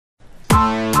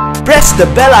Press the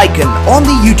bell icon on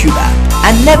the YouTube app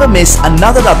and never miss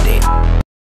another update.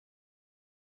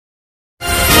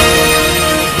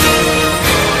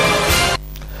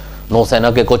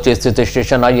 नौसेना के कोच्चि स्थित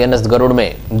station INS Garuda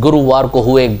में गुरुवार को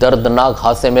हुए एक दर्दनाक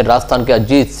हादसे में राजस्थान के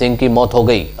अजीत सिंह की मौत हो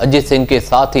गई। अजीत सिंह के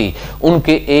साथ ही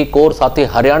उनके एक और साथी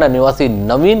हरियाणा निवासी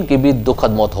नवीन की भी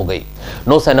दुखद मौत हो गई।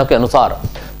 नौसेना के अनुसार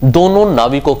दोनों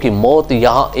नाविकों की मौत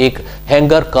यहां एक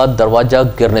हैंगर का दरवाजा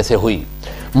गिरने से हुई।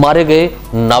 मारे गए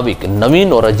नाविक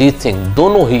नवीन और अजीत सिंह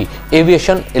दोनों ही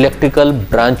एविएशन इलेक्ट्रिकल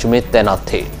ब्रांच में तैनात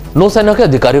थे। नौसेना के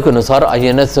अधिकारियों के अनुसार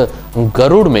आईएनएस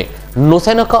गरुड़ में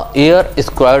नौसेना का एयर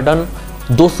स्क्वाड्रन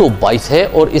 222 है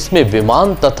और इसमें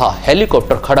विमान तथा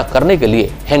हेलीकॉप्टर खड़ा करने के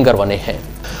लिए हैंगर बने हैं।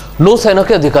 नौसेना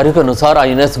के अधिकारियों के अनुसार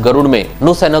आईएनएस गरुड़ में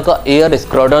नौसेना का एयर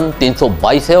स्क्वाड्रन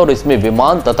 322 है और इसमें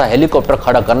विमान तथा हेलीकॉप्टर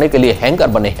खड़ा करने के लिए हैंगर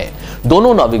बने हैं।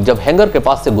 दोनों नाविक जब हैंगर के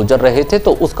पास से गुजर रहे थे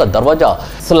तो उसका दरवाजा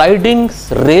स्लाइडिंग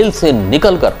रेल से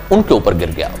निकलकर उनके ऊपर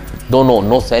गिर गया। दोनों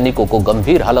नौसैनिकों को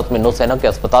गंभीर हालत में नौसेना के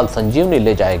अस्पताल संजीवनी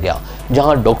ले जाया गया,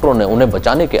 जहां डॉक्टरों ने उन्हें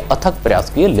बचाने के अथक प्रयास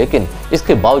किए, लेकिन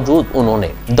इसके बावजूद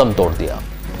उन्होंने दम तोड़ दिया।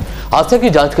 हादसे की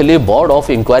जांच के लिए बोर्ड ऑफ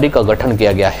इंक्वायरी का गठन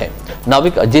किया गया है।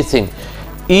 नाविक अजीत सिंह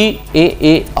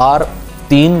EAAR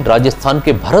 3 राजस्थान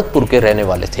के भरतपुर के रहने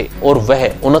वाले थे और वह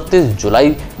 29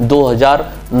 जुलाई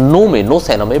 2009 में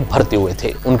नौसेना में भर्ती हुए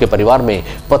थे। उनके परिवार में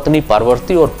पत्नी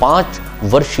पार्वती और 5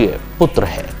 वर्षीय पुत्र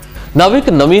है। नाविक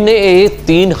नवीन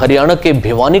A3 हरियाणा के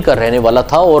भिवानी का रहने वाला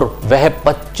था और वह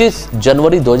 25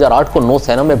 जनवरी 2008 को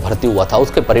नौसेना में भर्ती हुआ था।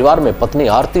 उसके परिवार में पत्नी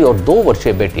आरती और 2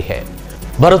 वर्षीय बेटी है।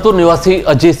 भरतपुर निवासी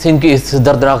अजीत सिंह की इस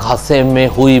दर्दनाक हादसे में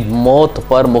हुई मौत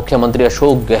पर मुख्यमंत्री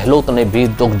अशोक गहलोत ने भी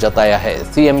दुख जताया है।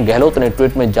 सीएम गहलोत ने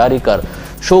ट्वीट में जारी कर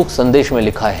शोक संदेश में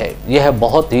लिखा है, यह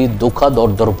बहुत ही दुखद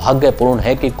और दुर्भाग्यपूर्ण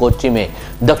है कि कोच्चि में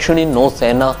दक्षिणी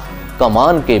नौसेना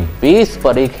कमान के बेस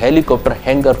पर एक हेलीकॉप्टर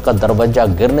हैंगर का दरवाजा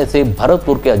गिरने से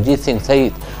भरतपुर के अजीत सिंह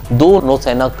सहित 2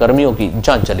 नौसेना कर्मियों की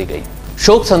जान चली गई।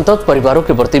 शोक संतप्त परिवारों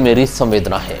के प्रति मेरी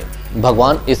संवेदना है।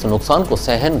 भगवान इस नुकसान को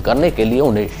सहन करने के लिए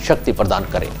उन्हें शक्ति प्रदान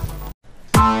करें।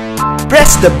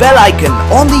 Press the bell icon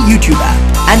on the YouTube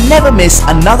app and never miss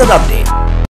another update.